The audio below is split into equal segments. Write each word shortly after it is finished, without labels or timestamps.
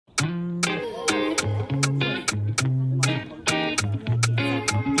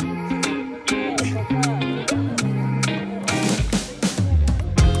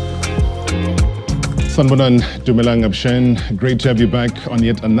Sanbonan Dumelang Abshen, great to have you back on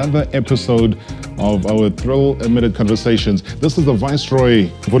yet another episode of our Thrill-A-Minute Conversations. This is the Viceroy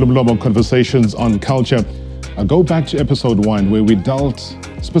Vul'umlomo Conversations on Culture. I'll go back to episode 1 where we dealt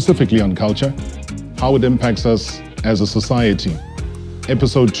specifically on culture, how it impacts us as a society.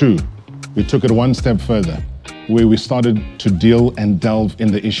 Episode 2, we took it one step further, where we started to deal and delve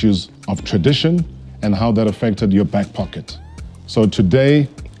in the issues of tradition and how that affected your back pocket. So today,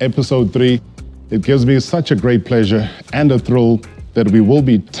 episode 3, it gives me such a great pleasure and a thrill that we will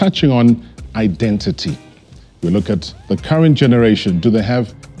be touching on identity. We look at the current generation. Do they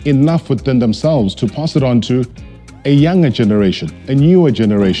have enough within themselves to pass it on to a younger generation, a newer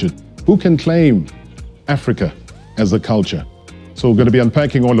generation, who can claim Africa as a culture? So we're going to be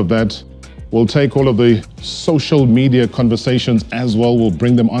unpacking all of that. We'll take all of the social media conversations as well. We'll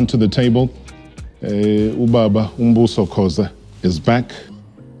bring them onto the table. Ubaba Mbuso Khoza is back.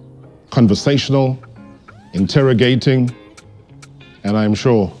 Conversational, interrogating, and I'm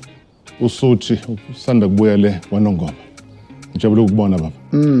sure usuthi usanda kubuyele wanongoma. Ngijabule ukubona baba.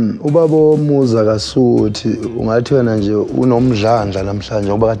 Ubaba omuza kaSuthi ungathi wena nje unomdlandla namhlanje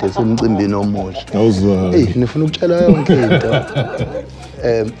ngoba kade semcimbini omuhle. Awuzwa. Nifuna ukutshela yonke into.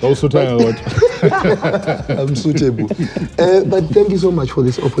 I'm suitable. But thank you so much for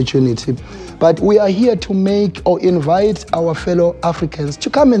this opportunity. But we are here to make or invite our fellow Africans to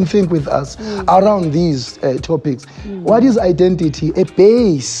come and think with us around these topics. What is identity? A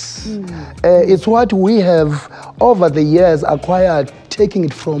base. It's what we have over the years acquired, taking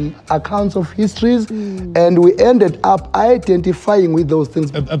it from accounts of histories, and we ended up identifying with those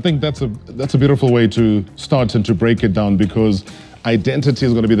things. I think that's a beautiful way to start and to break it down, because identity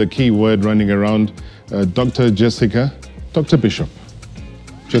is going to be the key word running around. Dr. Bishop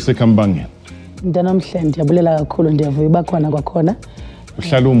Jessica Mbangeni. Ndanamhle ndiyabulela kakhulu, ndiyavuya bakhona kwakhona.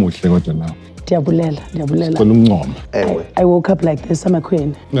 Uhlala umuhle kodwa nawe. Ndiyabulela. Sicela umncoma. I woke up like this, I'm a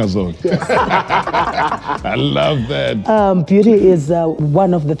queen. Nazo. I love that. Beauty is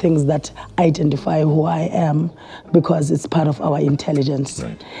one of the things that identify who I am, because it's part of our intelligence.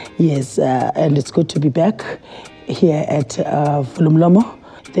 Right. Yes, and it's good to be back here at Vul'umlomo.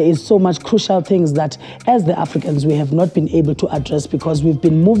 There is so much crucial things that as the Africans we have not been able to address, because we've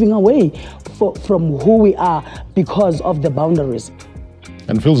been moving away from who we are because of the boundaries.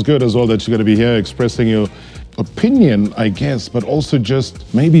 And it feels good as well that you're going to be here expressing your opinion, I guess, but also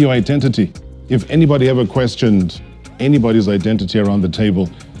just maybe your identity. If anybody ever questioned anybody's identity around the table,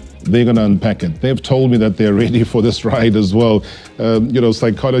 they're going to unpack it. They've told me that they're ready for this ride as well.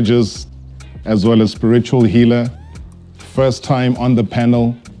 Psychologists as well as spiritual healer. First time on the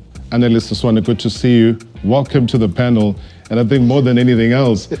panel. Anele, Siswana, good to see you. Welcome to the panel. And I think more than anything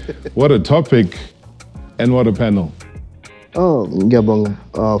else, what a topic and what a panel. Oh,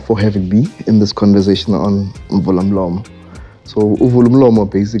 ngiyabonga for having me in this conversation on Vul'umlomo. So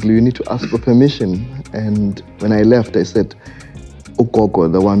Vul'umlomo, basically, you need to ask for permission. And when I left, I said, Ugogo,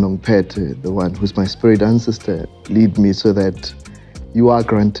 the one on pet, the one who's my spirit ancestor, lead me so that you are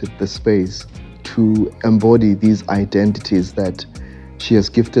granted the space to embody these identities that she has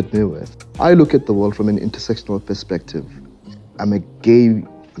gifted me with. I look at the world from an intersectional perspective. I'm a gay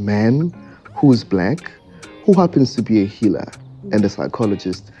man who is black, who happens to be a healer and a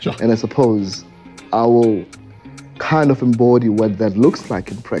psychologist. Sure. And I suppose I will kind of embody what that looks like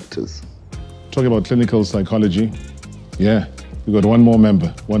in practice. Talking about clinical psychology, yeah, we've got one more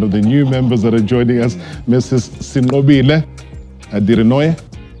member, one of the new members that are joining us, Mrs. Sinqobile, Aderinoye.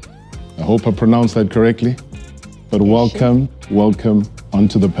 I hope I pronounced that correctly. But welcome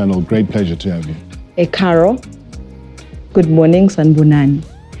onto the panel. Great pleasure to have you. Caro, good morning, Sanbonani.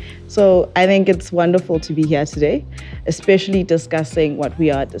 So I think it's wonderful to be here today, especially discussing what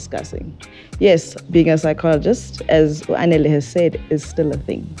we are discussing. Yes, being a psychologist, as Anele has said, is still a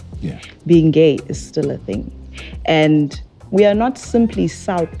thing. Yeah. Being gay is still a thing. And we are not simply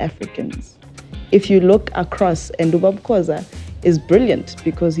South Africans. If you look across, and Mbuso Khoza is brilliant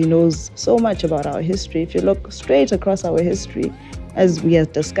because he knows so much about our history. If you look straight across our history, as we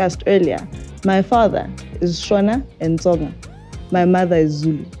have discussed earlier, my father is Shona and Tsonga. My mother is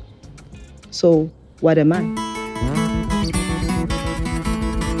Zulu. So what am I?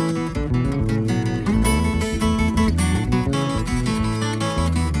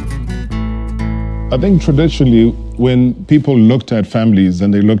 I think traditionally, when people looked at families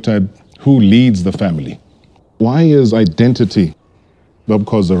and they looked at who leads the family, why is identity,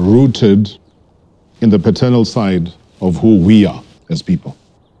 because they're rooted in the paternal side of who we are as people?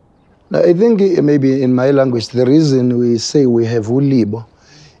 I think maybe in my language, the reason we say we have ulibo,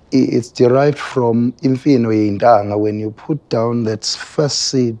 it's derived from imfino yindanga. When you put down that first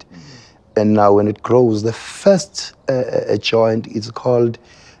seed, And now when it grows, the first joint is called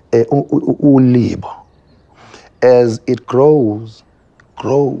ulibo. As it grows,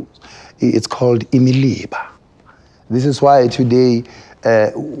 it's called imiliba. This is why today,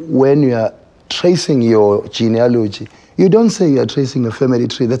 when you are tracing your genealogy, you don't say you are tracing a family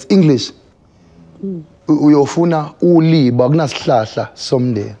tree. That's English. Uyofuna ulibo kunasihlahla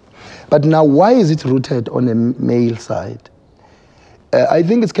somde. But now, why is it rooted on a male side? I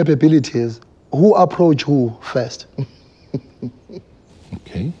think it's capabilities. Who approach who first?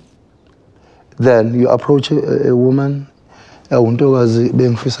 Okay. Then you approach a woman, and then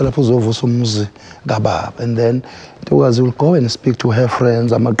Ntokazi will go and speak to her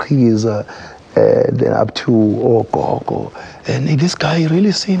friends, then up to Gogo. And this guy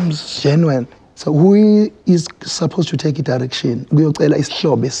really seems genuine. So who is supposed to take a direction? In the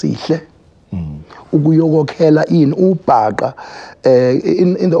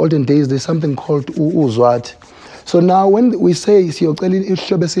olden days, there's something called uzwat. So now when we say it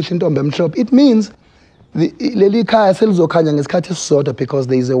means because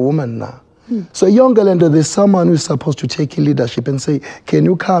there is a woman now. So younger Lendo, there's someone who is supposed to take leadership and say, can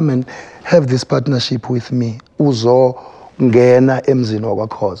you come and have this partnership with me? Uzo ngena emzini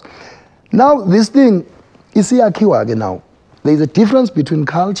wakhoza. Now this thing is now. There is a difference between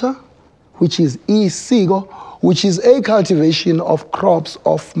culture, which is isiko, which is a cultivation of crops,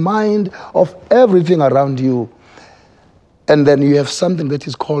 of mind, of everything around you. And then you have something that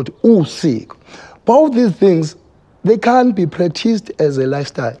is called usiko. Both these things, they can't be practiced as a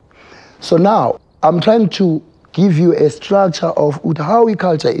lifestyle. So now, I'm trying to give you a structure of how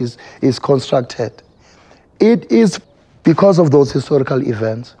culture is constructed. It is because of those historical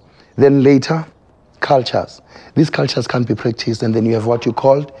events. Then later, cultures. These cultures can't be practiced, and then you have what you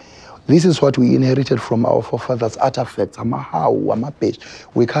called, this is what we inherited from our forefathers, artifacts,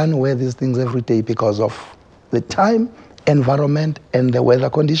 we can't wear these things every day because of the time, environment, and the weather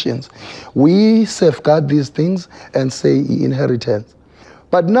conditions. We safeguard these things and say inheritance.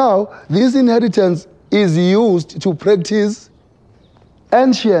 But now, this inheritance is used to practice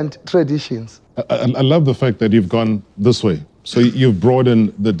ancient traditions. I love the fact that you've gone this way. So you've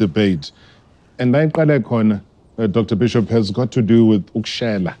broadened the debate. And Dr. Bishop has got to do with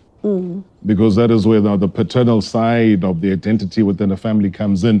ukshela. Because that is where now the paternal side of the identity within a family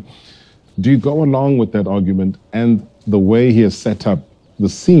comes in. Do you go along with that argument and the way he has set up the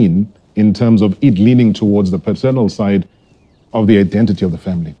scene in terms of it leaning towards the paternal side of the identity of the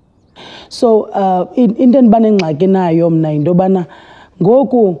family? So, into enibane nayo mna into yobana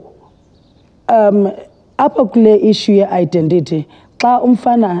ngoku apha kule issue ye-identity, xa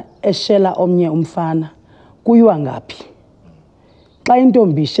umfana eshela omnye umfana, kuyiwa ngaphi? Xa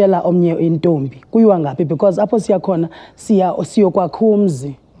intombi ishela omnye intombi, kuyiwa ngaphi? Because apho siyakhona siyokwakha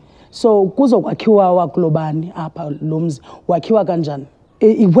umzi. So kuzokwakhiwa wakulobani apha lo mzi, wakhiwa kanjani?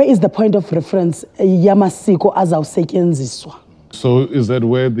 Where is the point of reference yamasiko azawusetyenziswa? So is that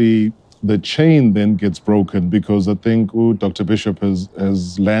where the chain then gets broken? Because I think Dr. Bishop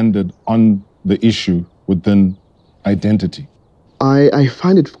has landed on the issue within identity. I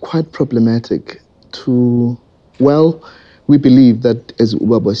find it quite problematic to, well, we believe that as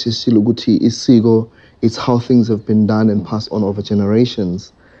Ubaba Sheshiluguti Isigo, it's how things have been done and passed on over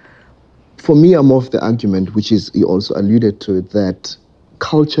generations. For me, I'm of the argument, which is, you also alluded to it, that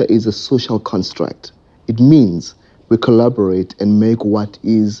culture is a social construct. It means we collaborate and make what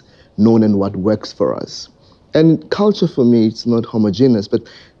is known and what works for us. And culture for me, it's not homogeneous, but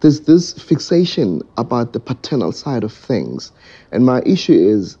there's this fixation about the paternal side of things. And my issue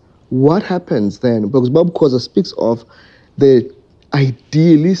is, what happens then? Because Bob Khoza speaks of the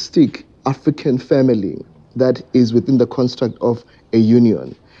idealistic African family that is within the construct of a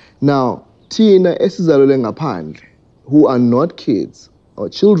union. Now, Tina esizalole ngaphandle, who are not kids or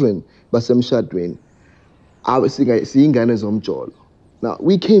children, basemshadweni, siyingane zomjolo. Now,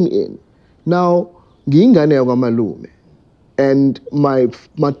 we came in. Now, ngiyingane yakwamalume, and my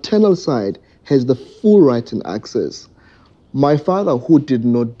maternal side has the full right and access. My father, who did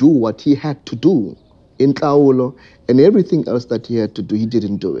not do what he had to do in Tlaulo and everything else that he had to do, he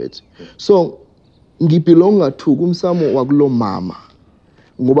didn't do it. So, ngibelonga to kumsamo wakulo mama,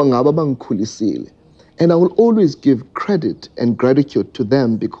 ngoba ngaba bangikhulisile. And I will always give credit and gratitude to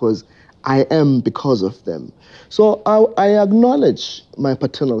them because I am because of them. So I acknowledge my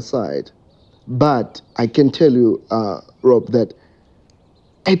paternal side, but I can tell you, Rob, that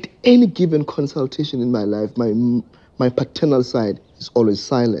at any given consultation in my life, my paternal side is always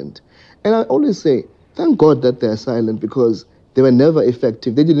silent. And I always say, thank God that they're silent because they were never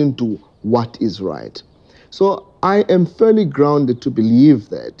effective. They didn't do what is right. So I am fairly grounded to believe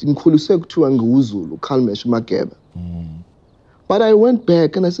that in Mageba. But I went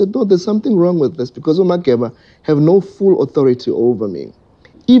back and I said, no, there's something wrong with this because Mageba have no full authority over me.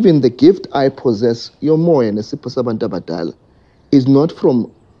 Even the gift I possess, your moya is not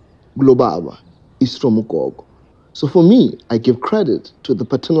from Globaba, it's from Ugogo. So for me, I give credit to the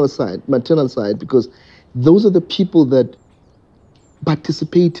maternal side, because those are the people that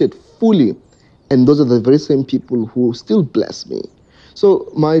participated fully, and those are the very same people who still bless me. So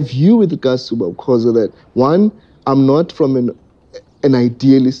my view with regards to Mbuso Khoza that, one, I'm not from an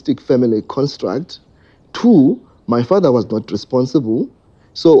idealistic family construct. Two, my father was not responsible.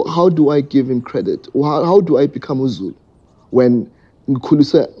 So how do I give him credit? How do I become Uzulu when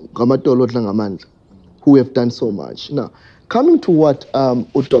who have done so much? Now, coming to what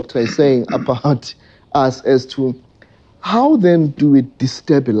Doctor is saying about us as to how then do we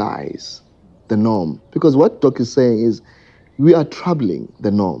destabilize the norm? Because what Doc is saying is we are troubling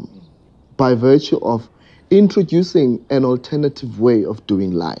the norm by virtue of introducing an alternative way of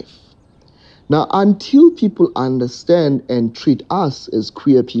doing life. Now, until people understand and treat us as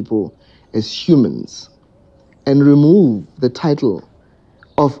queer people as humans and remove the title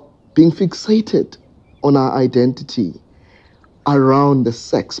of being fixated on our identity around the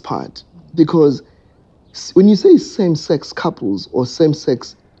sex part, because when you say same-sex couples or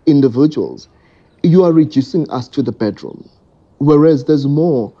same-sex individuals, you are reducing us to the bedroom, whereas there's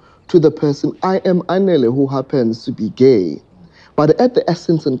more to the person. I am Anele, who happens to be gay, but at the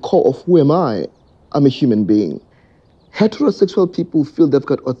essence and core of who am I'm a human being. Heterosexual people feel they've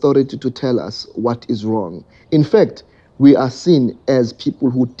got authority to tell us what is wrong. In fact, we are seen as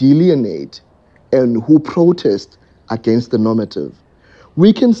people who delineate and who protest against the normative.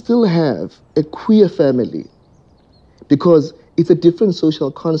 We can still have a queer family because it's a different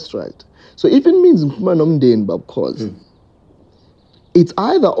social construct. So if it means it's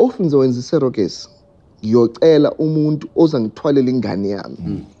either often wenza surrogacy, ngiyocela umuntu ozangithwalela ingane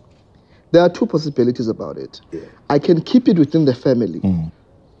yami. There are two possibilities about it. Yeah. I can keep it within the family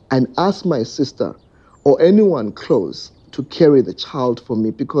and ask my sister or anyone close to carry the child for me,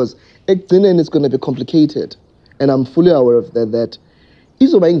 because it's going to be complicated. And I'm fully aware of that.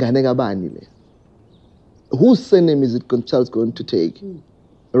 Whose surname is the child going to take?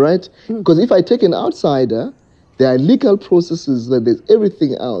 Right? Because if I take an outsider, there are legal processes, that there's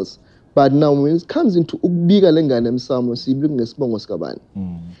everything else. But now when it comes into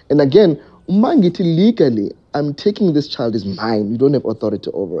and again, legally, I'm taking this child is mine. You don't have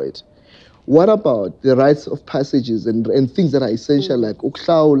authority over it. What about the rites of passages and things that are essential, like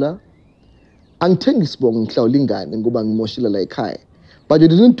uklawula? But you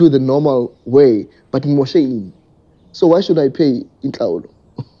didn't do the normal way, but so why should I pay inklawulo?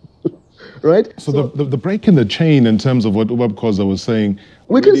 Right? So the break in the chain in terms of what Mbuso Khoza was saying.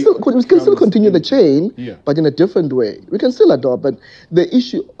 We can still continue the chain, but in a different way. We can still adopt, but the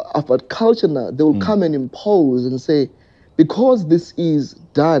issue about culture now, they will come and impose and say, because this is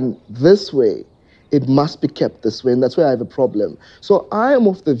done this way, it must be kept this way, and that's where I have a problem. So I am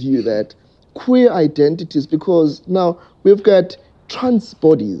of the view that queer identities, because now we've got trans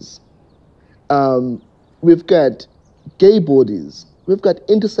bodies, we've got gay bodies, we've got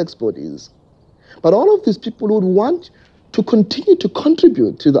intersex bodies. But all of these people would want to continue to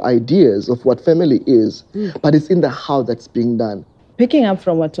contribute to the ideas of what family is, but it's in the how that's being done. Picking up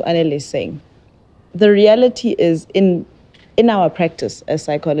from what Anele is saying, the reality is in our practice as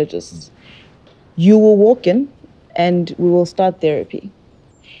psychologists, you will walk in and we will start therapy.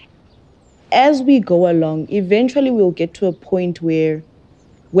 As we go along, eventually we'll get to a point where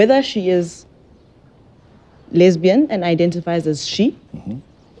whether she is lesbian and identifies as she,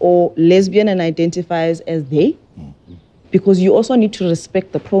 or lesbian and identifies as they, because you also need to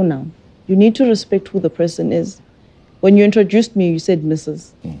respect the pronoun. You need to respect who the person is. When you introduced me, you said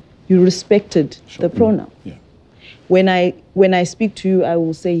Mrs. You respected the pronoun. When I speak to you, I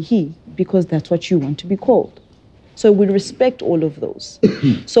will say he, because that's what you want to be called. So we respect all of those.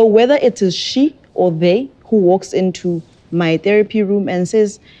 So whether it is she or they who walks into my therapy room and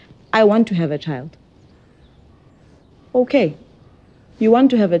says, I want to have a child. Okay, you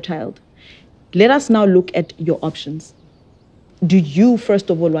want to have a child. Let us now look at your options. Do you, first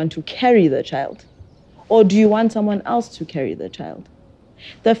of all, want to carry the child? Or do you want someone else to carry the child?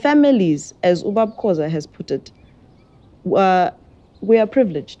 The families, as Mbuso Khoza has put it, we are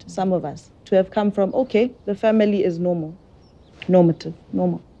privileged, some of us, to have come from, okay, the family is normal, normative,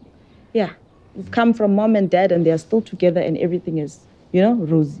 normal. Yeah, we've come from mom and dad and they are still together and everything is,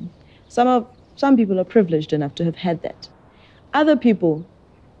 rosy. Some people are privileged enough to have had that. Other people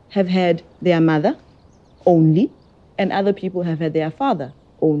have had their mother, only, and other people have had their father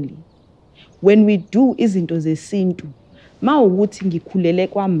only. When we do izinto zesintu, mawukuthi ngikhulele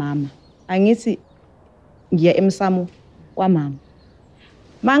kwamama, angithi ngiya emsamo kwamama.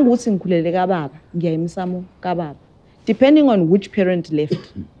 Manguthi ngikhulele kababa, ngiya emsamo kababa. Depending on which parent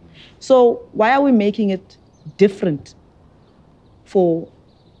left. So why are we making it different for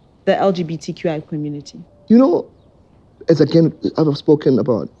the LGBTQI community? You know, as again, I've spoken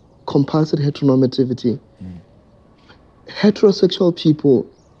about compulsory heteronormativity. Heterosexual people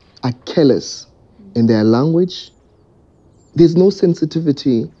are careless in their language. There's no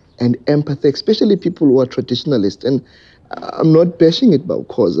sensitivity and empathy, especially people who are traditionalists. And I'm not bashing it about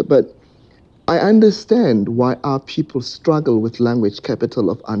Khoza, but I understand why our people struggle with language capital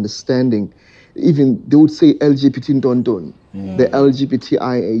of understanding. Even they would say LGBT Ndondon, the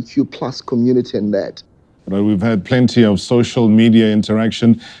LGBTIAQ plus community and that. Right, we've had plenty of social media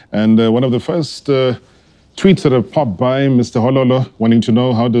interaction, and one of the first tweets that have popped by, Mr. Hololo, wanting to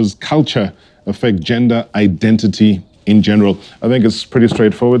know how does culture affect gender identity in general. I think it's pretty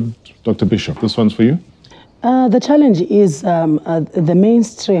straightforward. Dr. Bishop, this one's for you. The challenge is the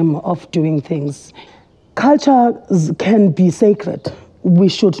mainstream of doing things. Culture can be sacred. We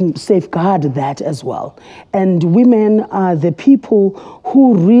should safeguard that as well. And women are the people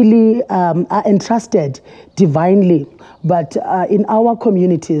who really are entrusted divinely. But in our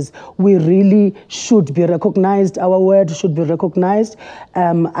communities, we really should be recognized. Our word should be recognized.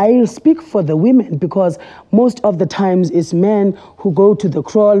 I'll speak for the women because most of the times it's men who go to the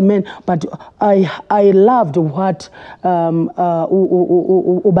crawl, men. But I loved what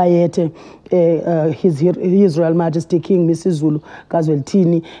Ubayete, His Royal Majesty King Mrs. Zulu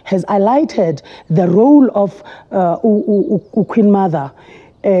Kazweltini, has highlighted the role of Queen Mother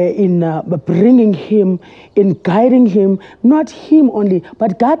in bringing him, in guiding him, not him only,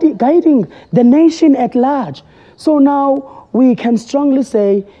 but guiding the nation at large. So now we can strongly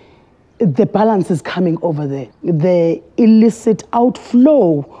say the balance is coming over there. The illicit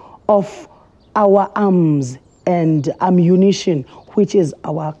outflow of our arms and ammunition, which is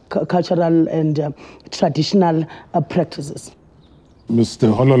our cultural and traditional practices.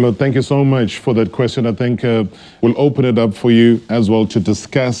 Mr. Hololo, thank you so much for that question. I think we'll open it up for you as well to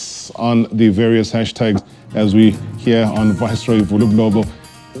discuss on the various hashtags as we hear on Viceroy Vul'umlomo.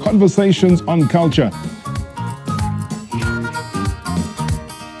 Conversations on culture.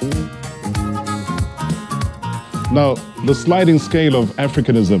 Now, the sliding scale of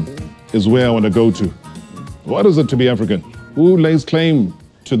Africanism is where I want to go to. What is it to be African? Who lays claim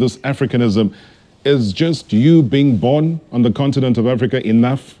to this Africanism? Is just you being born on the continent of Africa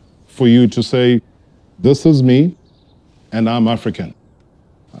enough for you to say, this is me and I'm African?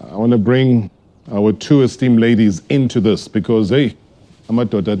 I want to bring our two esteemed ladies into this because, hey, I'm a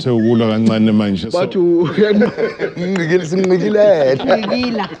daughter to Wula and Manje.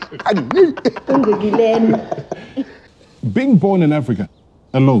 Being born in Africa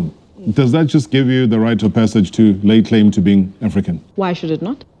alone, does that just give you the right of passage to lay claim to being African? Why should it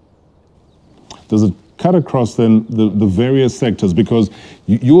not? Does it cut across then the various sectors? Because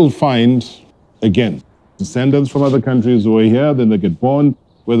you will find, again, descendants from other countries who are here, then they get born,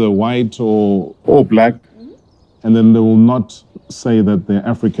 whether white or black, and then they will not say that they're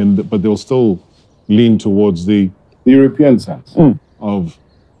African, but they'll still lean towards the European sense of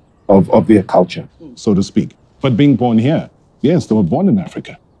their culture, so to speak. But being born here, yes, they were born in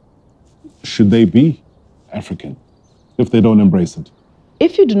Africa. Should they be African if they don't embrace it?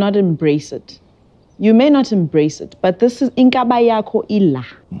 If you do not embrace it, you may not embrace it, but this is inkaba yako ila.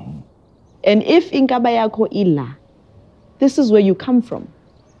 And if inkaba yako ila, this is where you come from.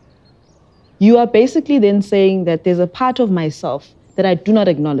 You are basically then saying that there's a part of myself that I do not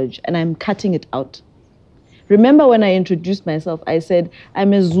acknowledge and I'm cutting it out. Remember when I introduced myself, I said,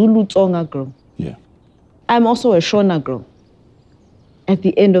 I'm a Zulu Tsonga girl. Yeah. I'm also a Shona girl at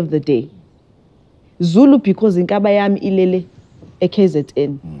the end of the day. Zulu because inkaba yami ilele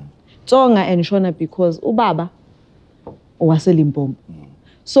eKZN. Tsonga and Shona because ubaba waseLimpopo.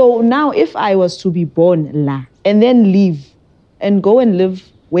 So now if I was to be born la and then leave and go and live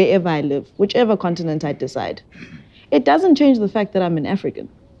wherever I live, whichever continent I decide, it doesn't change the fact that I'm an African.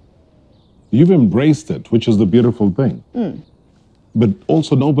 You've embraced it, which is the beautiful thing. But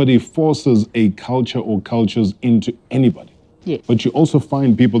also nobody forces a culture or cultures into anybody. Yes. But you also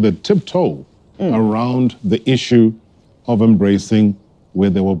find people that tiptoe around the issue of embracing where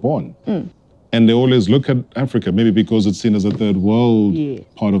they were born. And they always look at Africa, maybe because it's seen as a third world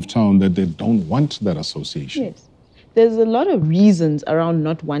part of town, that they don't want that association. Yes. There's a lot of reasons around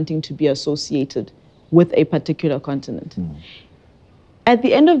not wanting to be associated with a particular continent. At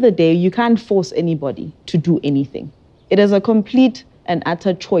the end of the day, you can't force anybody to do anything. It is a complete and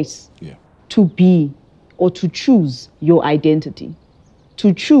utter choice to be or to choose your identity.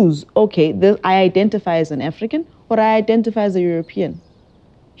 To choose, okay, I identify as an African or I identify as a European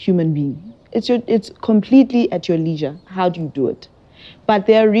human being. It's completely at your leisure. How do you do it? But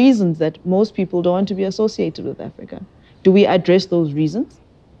there are reasons that most people don't want to be associated with Africa. Do we address those reasons?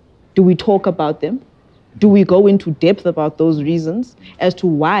 Do we talk about them? Do we go into depth about those reasons as to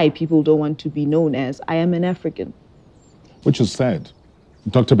why people don't want to be known as, I am an African? Which is sad.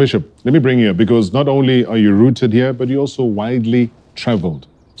 Dr. Bishop, let me bring you here, because not only are you rooted here, but you also widely traveled.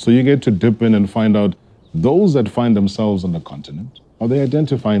 So you get to dip in and find out those that find themselves on the continent, are they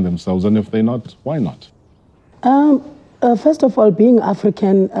identifying themselves? And if they're not, why not? First of all, being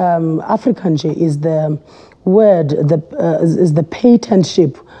African, Afrikansje is the word, is the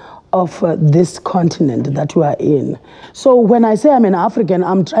patentship of this continent that we are in. So when I say I'm an African,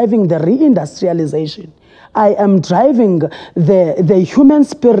 I'm driving the reindustrialization. I am driving the human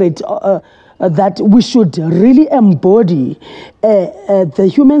spirit that we should really embody,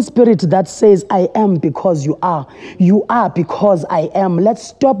 the human spirit that says, I am because you are. You are because I am. Let's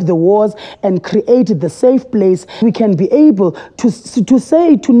stop the wars and create the safe place. We can be able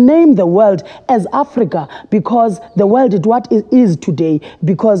to name the world as Africa, because the world is what it is today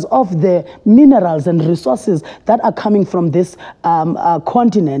because of the minerals and resources that are coming from this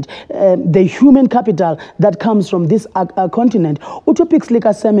continent, the human capital that comes from this continent.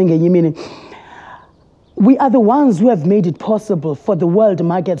 We are the ones who have made it possible for the world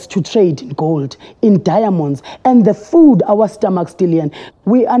markets to trade in gold, in diamonds, and the food our stomachs still in.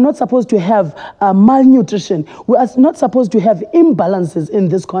 We are not supposed to have malnutrition. We are not supposed to have imbalances in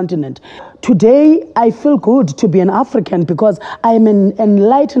this continent. Today, I feel good to be an African because I am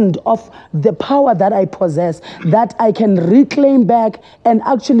enlightened of the power that I possess, that I can reclaim back, and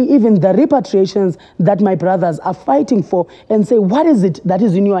actually even the repatriations that my brothers are fighting for, and say, what is it that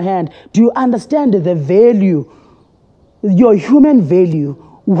is in your hand? Do you understand the value, your human value,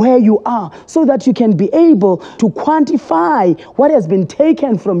 where you are, so that you can be able to quantify what has been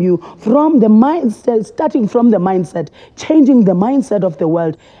taken from you, from the mindset, starting from the mindset, changing the mindset of the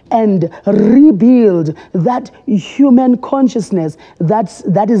world, and rebuild that human consciousness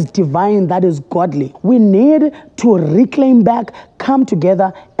that is divine, that is godly. We need to reclaim back, come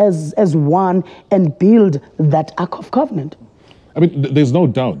together as one, and build that Ark of Covenant. I mean, there's no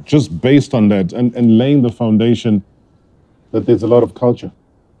doubt, just based on that and laying the foundation, that there's a lot of culture.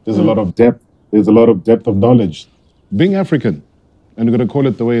 There's a lot of depth. There's a lot of depth of knowledge. Being African, and we're going to call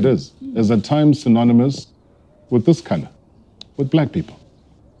it the way it is at times synonymous with this color, with black people.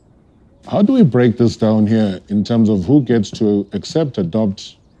 How do we break this down here in terms of who gets to accept,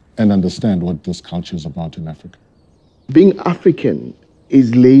 adopt, and understand what this culture is about in Africa? Being African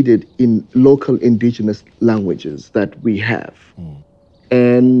is laid in local indigenous languages that we have,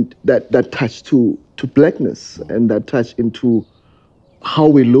 and that touch to blackness, and that touch into how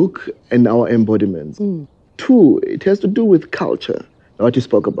we look and our embodiments. Two, it has to do with culture, what you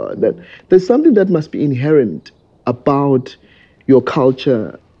spoke about, that there's something that must be inherent about your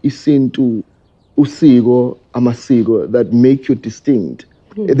culture, isintu, usiko, amasiko, that make you distinct.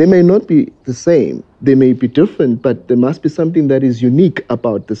 They may not be the same, they may be different, but there must be something that is unique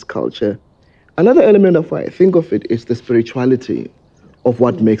about this culture. Another element of why I think of it is the spirituality of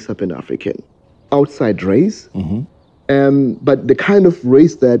what makes up an African. Outside race, but the kind of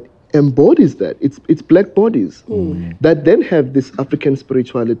race that embodies that. It's black bodies that then have this African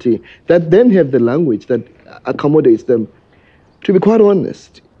spirituality, that then have the language that accommodates them. To be quite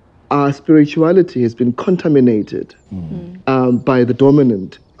honest, our spirituality has been contaminated by the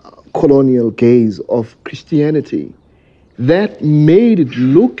dominant colonial gaze of Christianity. That made it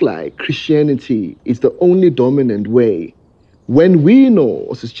look like Christianity is the only dominant way. When we know,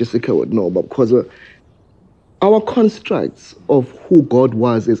 or Sister Jessica would know, but because our constructs of who God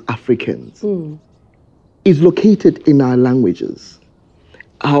was as Africans is located in our languages.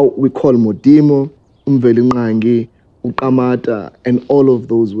 How we call Modimo, Umvelingangi, Ukamata, and all of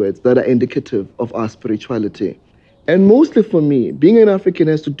those words that are indicative of our spirituality. And mostly for me, being an African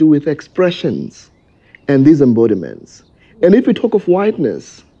has to do with expressions and these embodiments. And if we talk of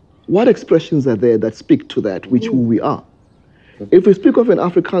whiteness, what expressions are there that speak to that, which who we are? If we speak of an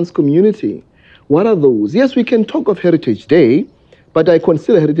Afrikaans community, what are those? Yes, we can talk of Heritage Day, but I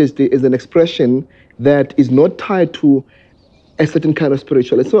consider Heritage Day as an expression that is not tied to a certain kind of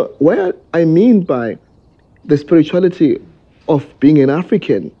spirituality. So what I mean by the spirituality of being an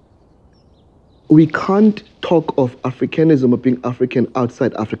African, we can't talk of Africanism or being African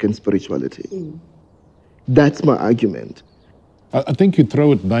outside African spirituality. That's my argument. I think you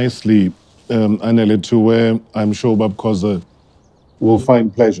throw it nicely, Anele, to where I'm sure Bab Khoza will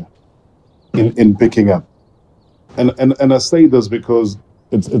find pleasure in picking up. And I say this because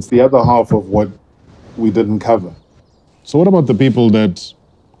it's the other half of what we didn't cover. So what about the people that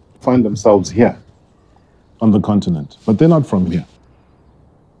find themselves here on the continent, but they're not from here?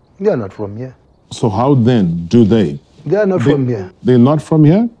 They are not from here. So how then do they? They are not from here. They're not from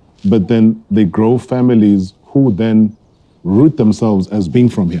here, but then they grow families who then root themselves as being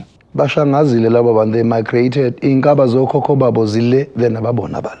from here. Bashangazile labo bantu, they migrated inkaba zokhokho babo zile then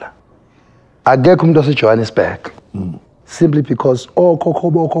ababona bala. Akekho umuntu waseJohannesburg. Simply because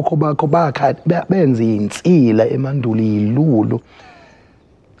okhokho bakho bakha benze insila emandulo ilulu.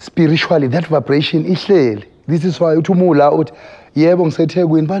 Spiritually that vibration ihleli. This is why uthi umula uthi yebo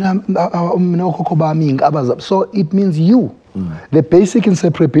ngiseThekwini bana mina okhokho bami inkaba zabo. So it means you. The basic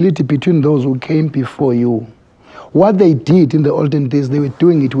inseparability between those who came before you. What they did in the olden days, they were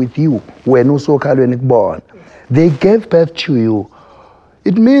doing it with you. When born, they gave birth to you.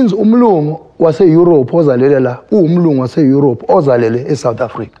 It means umlungu wase Europe ozalela, umlungu wase Europe ozalele South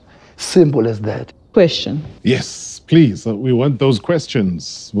Africa. Simple as that. Question. Yes, please. We want those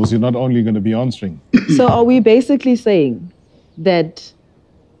questions. Was you not only going to be answering? So are we basically saying that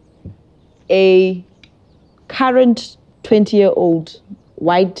a current 20-year-old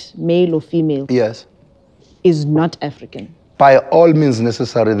white male or female Yes. is not African? By all means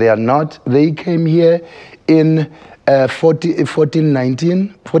necessary, they are not. They came here in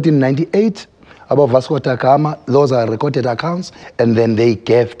 1498, about Vasco da Gama. Those are recorded accounts. And then they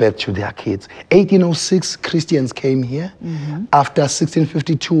gave birth to their kids. 1806, Christians came here. After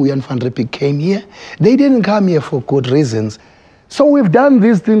 1652, Jan van Riebeeck came here. They didn't come here for good reasons. So we've done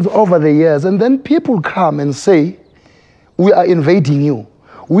these things over the years. And then people come and say, we are invading you.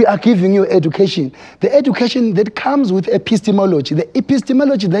 We are giving you education. The education that comes with epistemology. The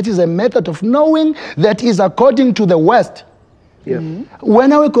epistemology that is a method of knowing that is according to the West.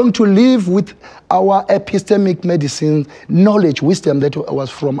 When are we going to live with our epistemic medicine, knowledge, wisdom that was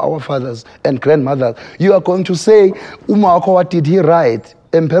from our fathers and grandmothers? You are going to say, Umako, what did he write?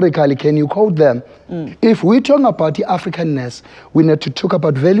 Empirically, can you quote them? If we talk about the Africanness, we need to talk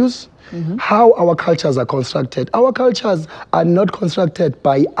about values, how our cultures are constructed. Our cultures are not constructed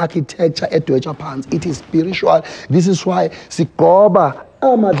by architecture at Japan. It is spiritual. This is why Sinqobile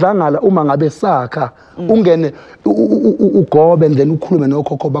amadlangala uma ngabe sakha ungene ugobe and then ukhulume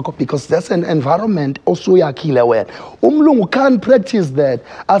nokhokho bakho, because that's an environment osuyakhile wena. Umlungu can't practice that.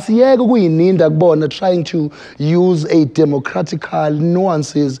 Asiyeke kuyininda kubona trying to use a democratical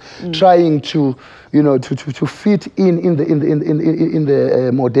nuances, trying to to fit in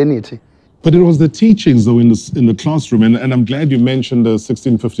the modernity. But it was the teachings, though, in the classroom, and I'm glad you mentioned the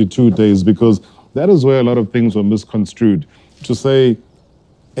 1652 days, because that is where a lot of things were misconstrued. To say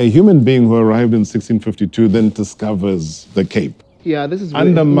a human being who arrived in 1652 then discovers the Cape. Yeah, this is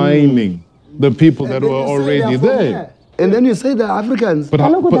undermining the people that were already there. And then you say the Africans. But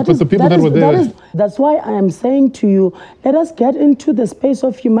the people that were there. That's why I am saying to you, let us get into the space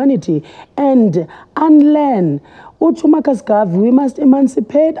of humanity and unlearn. We must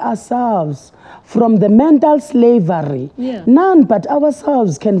emancipate ourselves from the mental slavery. None but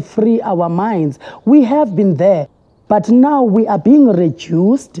ourselves can free our minds. We have been there. But now we are being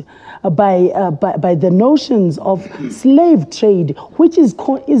reduced by the notions of slave trade, which is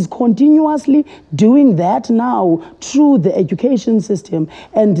continuously doing that now through the education system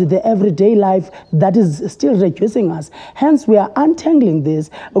and the everyday life that is still reducing us. Hence, we are untangling this,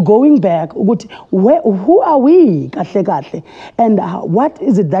 going back. Who are we, kahle kahle? And what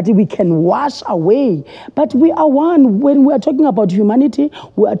is it that we can wash away? But we are one. When we are talking about humanity,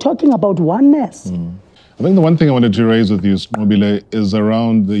 we are talking about oneness. I think the one thing I wanted to raise with you, Sinqobile, is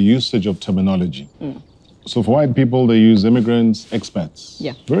around the usage of terminology. So for white people, they use immigrants, expats.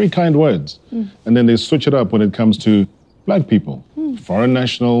 Yeah. Very kind words. And then they switch it up when it comes to black people, foreign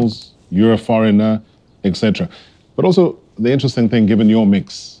nationals, you're a foreigner, etc. But also the interesting thing, given your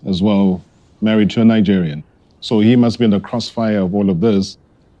mix as well, married to a Nigerian. So he must be in the crossfire of all of this.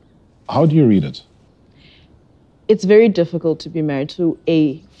 How do you read it? It's very difficult to be married to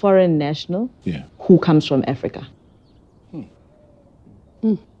a foreign national who comes from Africa.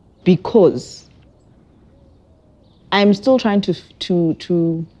 Because I'm still trying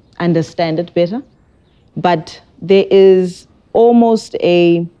to understand it better, but there is almost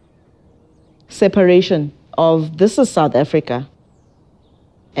a separation of this is South Africa,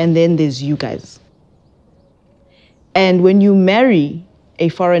 and then there's you guys. And when you marry a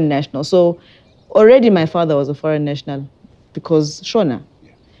foreign national, so already my father was a foreign national because Shona.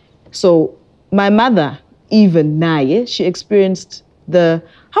 So my mother even naye, she experienced the,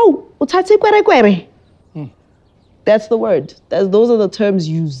 how, uthathe kwere kwere. That's the word. Those are the terms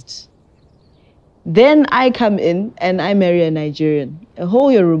used. Then I come in and I marry a Nigerian, a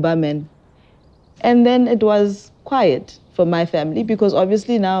whole Yoruba man. And then it was quiet for my family because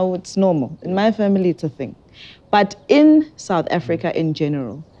obviously now it's normal. In my family, it's a thing. But in South Africa in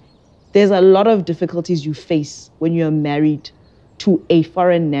general, there's a lot of difficulties you face when you're married to a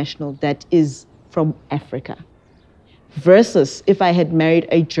foreign national that is from Africa versus if I had married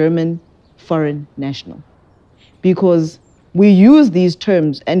a German foreign national. Because we use these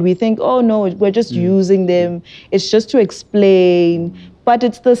terms and we think, oh no, we're just using them. It's just to explain. But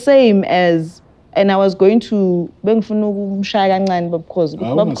it's the same as, and I was going to,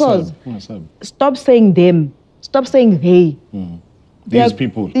 stop saying them. Stop saying they. These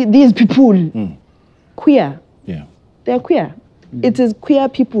people. These people. Queer. Yeah. They're queer. It is queer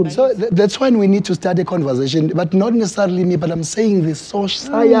people. So that's when we need to start a conversation, but not necessarily me, but I'm saying the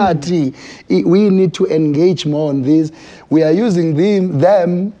society. We need to engage more on this. We are using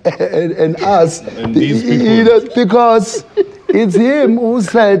them and us. And these people. Because it's him who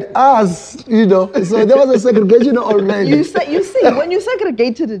said us, So there was a segregation already. You see, when you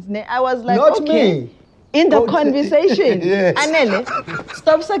segregated it, I was like, not okay. Me. In the conversation, Yes. Anele,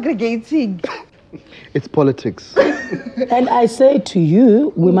 stop segregating. It's politics. And I say to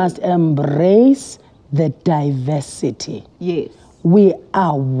you, we must embrace the diversity. Yes. We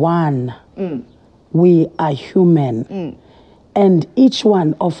are one. We are human. And each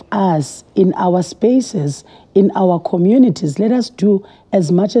one of us in our spaces, in our communities, let us do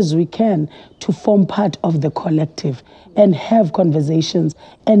as much as we can to form part of the collective and have conversations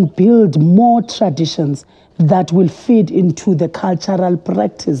and build more traditions that will feed into the cultural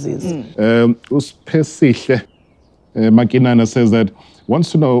practices. Uspesihle Makinana says that,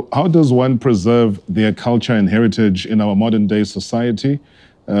 wants to know, how does one preserve their culture and heritage in our modern day society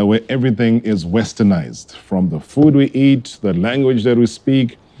where everything is westernized, from the food we eat, the language that we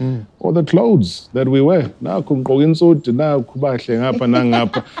speak, or the clothes that we wear?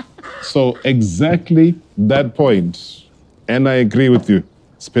 So exactly that point, and I agree with you,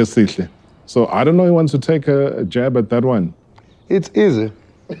 Spesihle. So I don't know who wants to take a jab at that one. It's easy.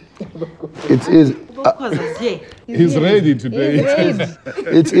 It's easy. He's ready today. He's ready.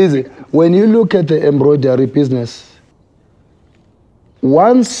 It's easy. When you look at the embroidery business,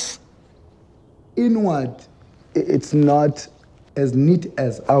 once inward, it's not as neat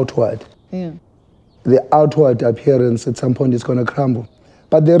as outward. Yeah. The outward appearance at some point is going to crumble.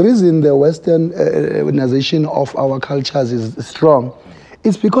 But the reason the westernization of our cultures is strong,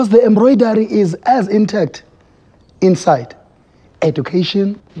 it's because the embroidery is as intact inside.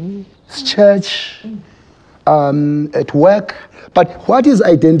 Education, church, at work. But what is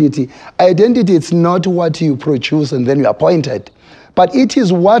identity? Identity is not what you produce and then you appoint it. But it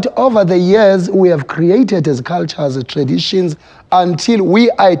is what over the years we have created as cultures, as traditions, until we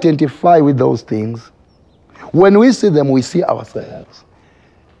identify with those things. When we see them, we see ourselves.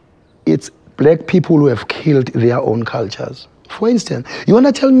 It's black people who have killed their own cultures. For instance, you want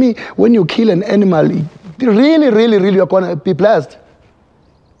to tell me when you kill an animal, really, you're going to be blessed?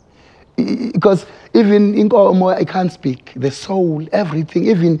 Because even in Nkomo, I can't speak. The soul, everything,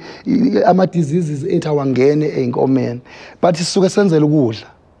 even ama diseases etawangene enkomeni. But sisuke senzele ukudla.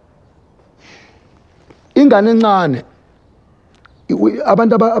 Ingane encane,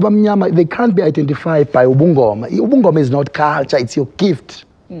 abantu abamnyama, they can't be identified by ubungoma. Ubungoma is not culture, it's your gift.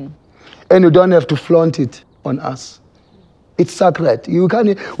 And you don't have to flaunt it on us. It's sacred.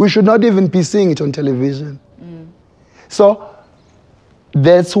 We should not even be seeing it on television. So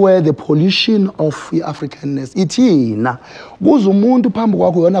that's where the pollution of Africanness, ithina. Kuze umuntu phambi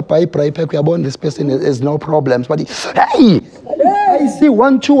kwakho uyona bhayibrayiphi uyabona this person has no problems, but hey, I see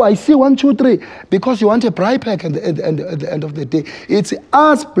 1 2, I see 1 2 3, because you want a bribe pack at the end of the day. It's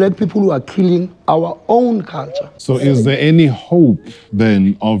us black people who are killing our own culture. So is there any hope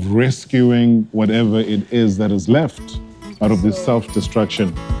then of rescuing whatever it is that is left out of this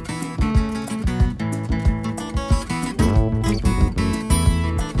self-destruction?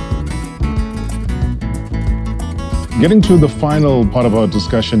 Getting to the final part of our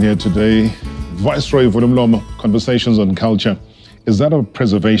discussion here today, Viceroy Vul'umlomo, Conversations on Culture. Is that a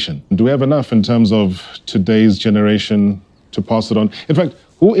preservation? Do we have enough in terms of today's generation to pass it on? In fact,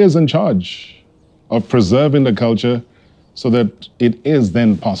 who is in charge of preserving the culture so that it is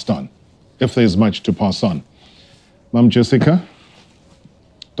then passed on, if there's much to pass on? Ma'am Jessica,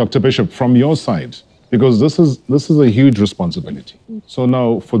 Dr. Bishop, from your side, because this is a huge responsibility. So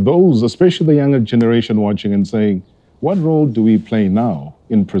now, for those, especially the younger generation watching and saying, what role do we play now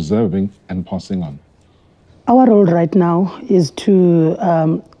in preserving and passing on? Our role right now is to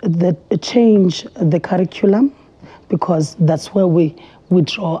change the curriculum, because that's where we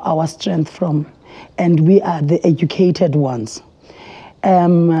draw our strength from, and we are the educated ones.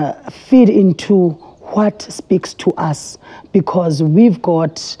 Feed into what speaks to us, because we've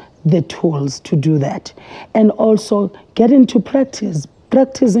got the tools to do that, and also get into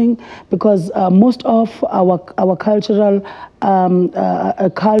practicing, because most of our cultural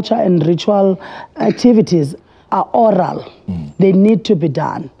culture and ritual activities are oral. They need to be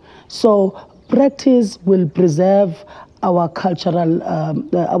done. So practice will preserve our cultural,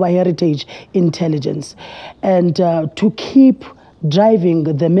 our heritage intelligence, and to keep driving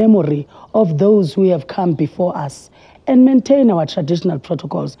the memory of those who have come before us, and maintain our traditional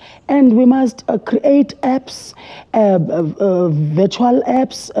protocols. And we must create apps, virtual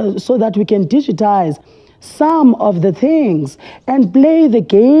apps, so that we can digitize some of the things and play the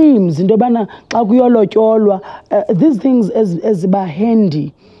games. These things as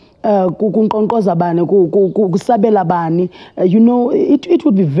handy. You know, it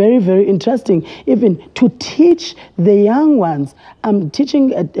would be very, very interesting even to teach the young ones. I'm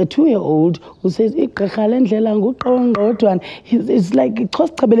teaching a 2-year-old who says, it's like,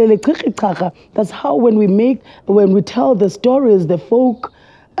 that's how when we tell the stories, the folk,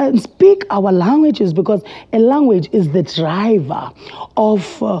 and speak our languages, because a language is the driver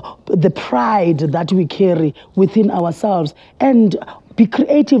of the pride that we carry within ourselves. And be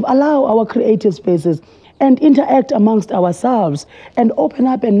creative, allow our creative spaces, and interact amongst ourselves, and open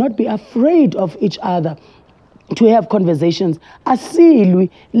up and not be afraid of each other, to have conversations.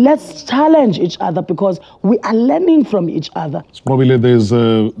 Let's challenge each other, because we are learning from each other. Probably there's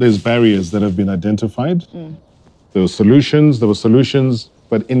barriers that have been identified. There were solutions,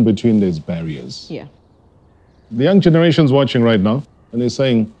 but in between there's barriers. Yeah. The young generation's watching right now, and they're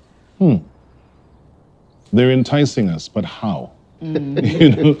saying, they're enticing us, but how? You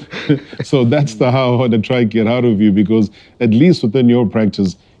know? So that's the how I want to try to get out of you, because at least within your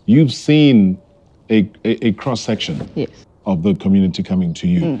practice, you've seen a cross-section of the community coming to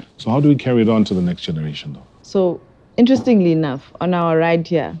you. So how do we carry it on to the next generation, though? So, interestingly enough, on our ride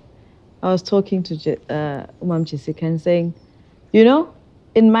here, I was talking to Umam Jessica and saying, you know,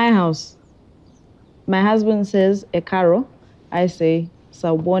 in my house, my husband says ekaro, I say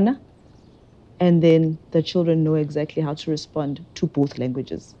sawubona, and then the children know exactly how to respond to both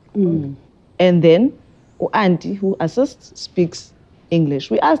languages. And then auntie, who assists, speaks English.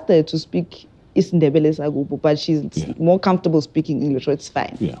 We asked her to speak isiNdebele Sagubu, but she's more comfortable speaking English, so it's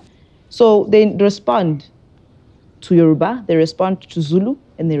fine. So they respond to Yoruba, they respond to Zulu,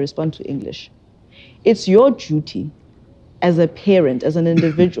 and they respond to English. It's your duty as a parent, as an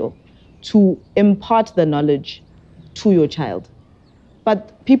individual, to impart the knowledge to your child.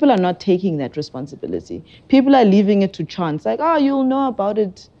 But people are not taking that responsibility. People are leaving it to chance, like, oh, you'll know about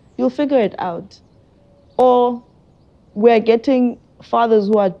it, you'll figure it out. Or we're getting fathers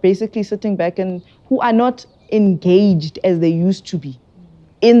who are basically sitting back and who are not engaged as they used to be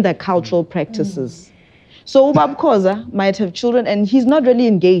in the cultural practices. So Ubab Khoza might have children and he's not really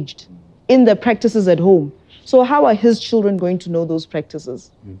engaged in the practices at home. So how are his children going to know those practices?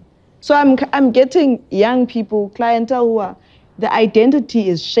 So I'm getting young people, clientele who are, the identity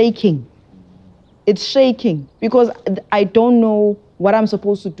is shaking. It's shaking because I don't know what I'm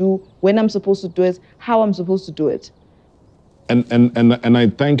supposed to do, when I'm supposed to do it, how I'm supposed to do it. And I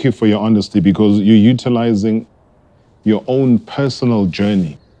thank you for your honesty, because you're utilizing your own personal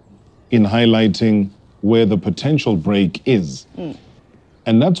journey in highlighting where the potential break is.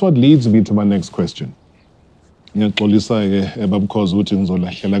 And that's what leads me to my next question.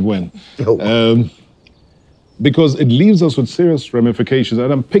 Because it leaves us with serious ramifications.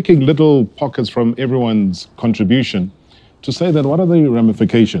 And I'm picking little pockets from everyone's contribution to say that what are the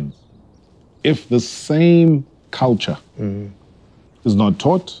ramifications if the same culture is not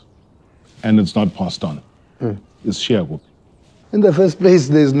taught and it's not passed on? It's shared. In the first place,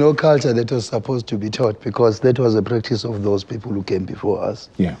 there's no culture that was supposed to be taught, because that was a practice of those people who came before us.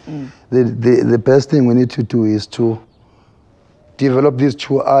 The best thing we need to do is to develop these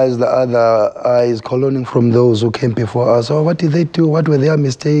two eyes, the other eye is coloning from those who came before us. Oh, what did they do? What were their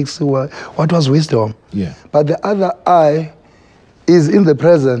mistakes? What was wisdom? But the other eye is in the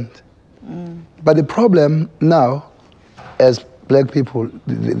present. But the problem now, as black people,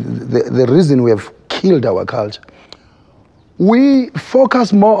 the reason we have killed our culture, we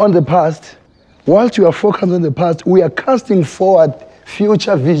focus more on the past. Whilst we are focused on the past, we are casting forward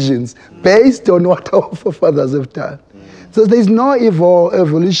future visions based on what our forefathers have done. So there's no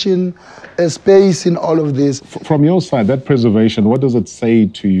evolution space in all of this. From your side, that preservation, what does it say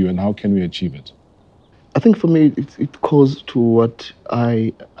to you and how can we achieve it? I think for me, it goes to what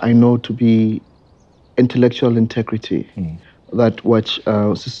I know to be intellectual integrity. That what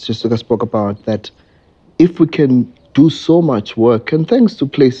Sister Jessica spoke about, that if we can do so much work, and thanks to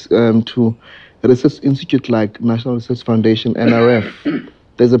to a research institute like National Research Foundation, NRF,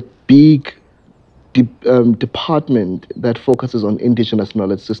 there's a big department that focuses on indigenous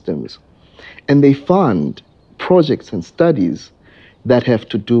knowledge systems. And they fund projects and studies that have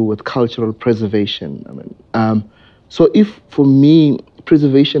to do with cultural preservation. So if, for me,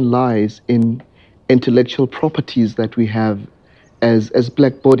 preservation lies in intellectual properties that we have as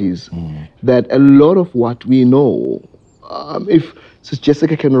black bodies, that a lot of what we know, if Sister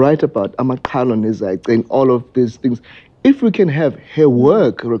Jessica can write about Amakhalonizai and all of these things, if we can have her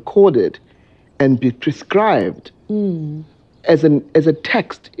work recorded and be prescribed as a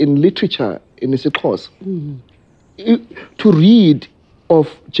text in literature in IsiXhosa, to read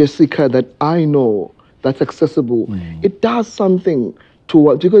of Jessica that I know that's accessible, it does something to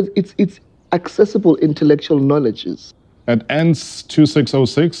what, because it's accessible intellectual knowledges. At ANTS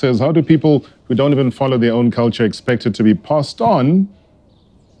 2606 says, how do people who don't even follow their own culture expect it to be passed on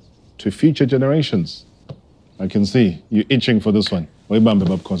to future generations? I can see you itching for this one.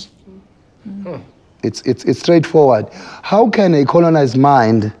 It's straightforward. How can a colonized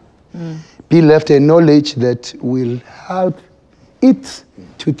mind be left a knowledge that will help it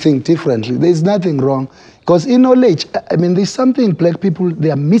to think differently? There's nothing wrong. Because in knowledge, I mean, there's something black people, they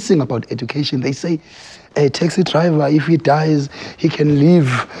are missing about education. They say, a taxi driver, if he dies, he can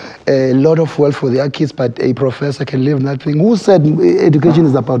leave a lot of wealth for their kids, but a professor can leave nothing. Who said education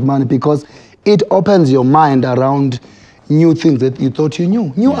is about money? Because it opens your mind around new things that you thought you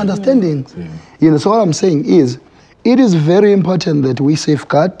knew, new understandings. You know, so what I'm saying is, it is very important that we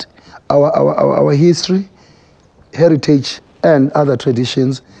safeguard our history, heritage, and other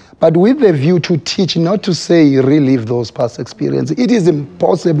traditions, but with the view to teach, not to say relive those past experiences. It is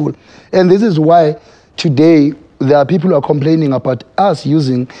impossible. And this is why today there are people who are complaining about us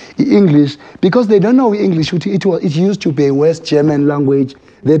using English because they don't know English. It used to be a West German language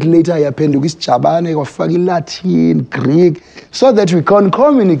that later happened to Jabane, Latin, Greek, so that we can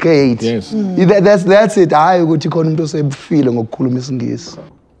communicate. Yes. That's it. I would say feeling of Kulumis.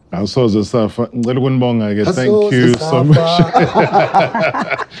 Thank you so much.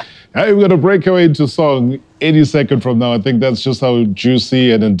 Hey, we're going to break away into song any second from now. I think that's just how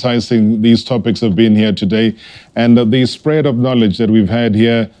juicy and enticing these topics have been here today. And the spread of knowledge that we've had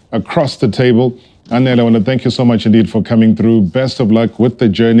here across the table. Anele, I want to thank you so much indeed for coming through. Best of luck with the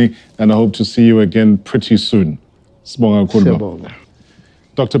journey, and I hope to see you again pretty soon.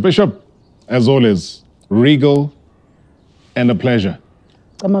 Dr. Bishop, as always, regal and a pleasure.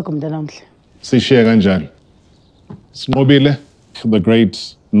 Sishiya kanjani. Sinqobile, the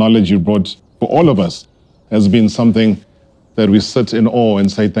great knowledge you brought for all of us has been something that we sit in awe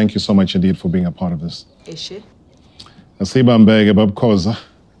and say thank you so much indeed for being a part of this. Asibambeke Bab Khoza,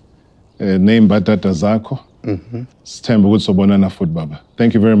 name batata zako. Sithemba ukuthi sobonana futhi baba.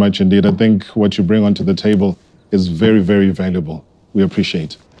 Thank you very much indeed. I think what you bring onto the table is very, very valuable. We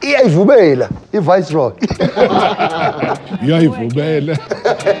appreciate. Iyayivubela, Viceroy. Iyayivubela.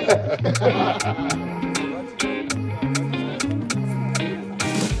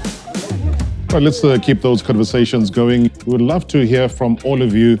 Well, let's keep those conversations going. We would love to hear from all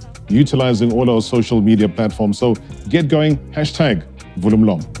of you utilizing all our social media platforms. So get going,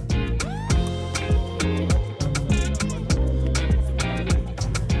 #Vul'umlomo.